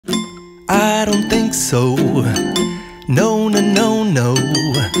I don't think so. No, no, no, no.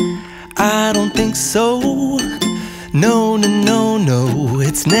 I don't think so. No, no, no, no.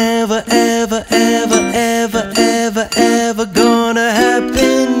 It's never, ever, ever, ever, ever, ever gonna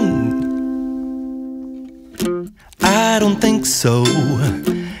happen. I don't think so.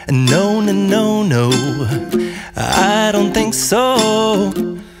 No, no, no, no. I don't think so.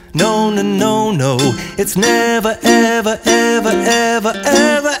 No, no, no, no. It's never, ever, ever, ever,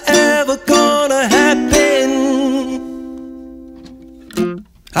 ever, ever gonna happen.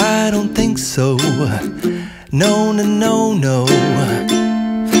 I don't think so. No, no, no, no.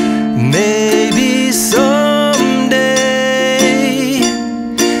 Maybe someday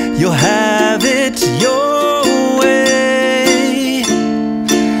you'll have it your way.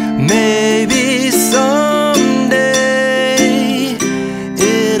 Maybe someday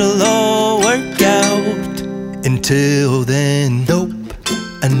it'll all work out. Until then, nope,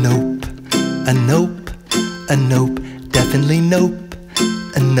 a nope, a nope, a nope, definitely nope,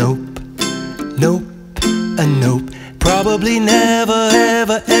 a nope, nope, a nope. Probably never,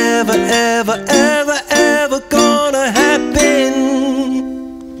 ever, ever, ever, ever, ever gonna happen.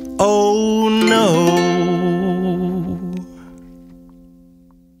 Oh no.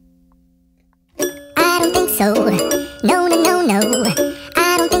 I don't think so. No, no, no, no.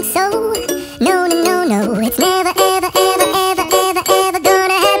 I don't think so. No, no, no, no. It's never, ever, ever, ever, ever, ever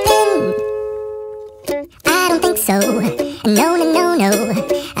gonna happen. I don't think so. No, no, no, no.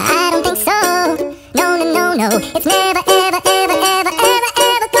 I don't think so. No, no, no, no. It's never, ever, ever, ever, ever,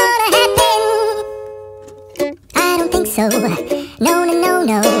 ever gonna happen. I don't think so. No, no, no,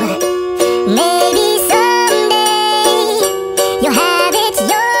 no. Maybe someday you'll have it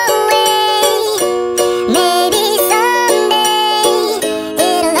your way. Maybe someday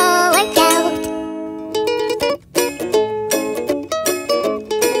it'll all work out.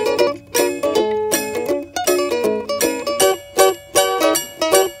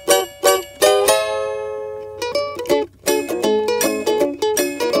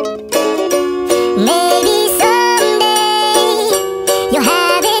 Maybe someday you'll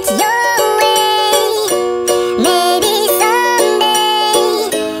have it your way. Maybe someday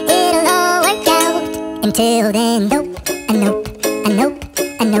it'll all work out. Until then, nope, a nope, a nope,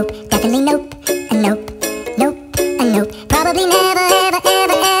 a nope, definitely nope, a nope, nope, a nope. Probably never, ever,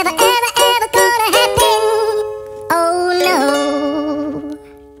 ever, ever, ever, ever gonna happen. Oh no.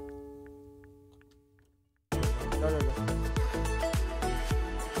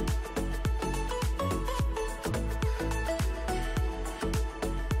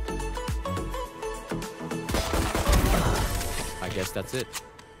 I guess that's it.